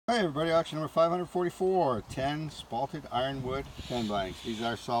Hi everybody, auction number 544, 10 Spalted Ironwood pen blanks. These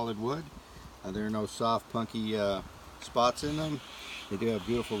are solid wood. There are no soft, punky spots in them. They do have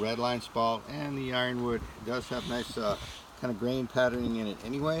beautiful red line spalt, and the ironwood does have nice kind of grain patterning in it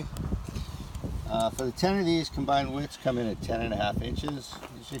anyway. For the 10 of these, combined widths come in at 10.5 inches.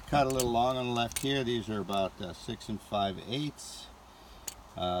 These are cut a little long on the left here. These are about 6 5/8.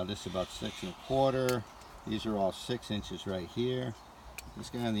 This is about 6 1/4. These are all 6 inches right here. This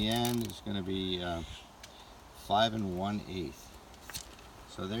guy on the end is going to be 5 1/8.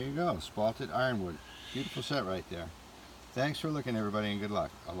 So there you go, Spalted Ironwood. Beautiful set right there. Thanks for looking, everybody, and good luck.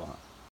 Aloha.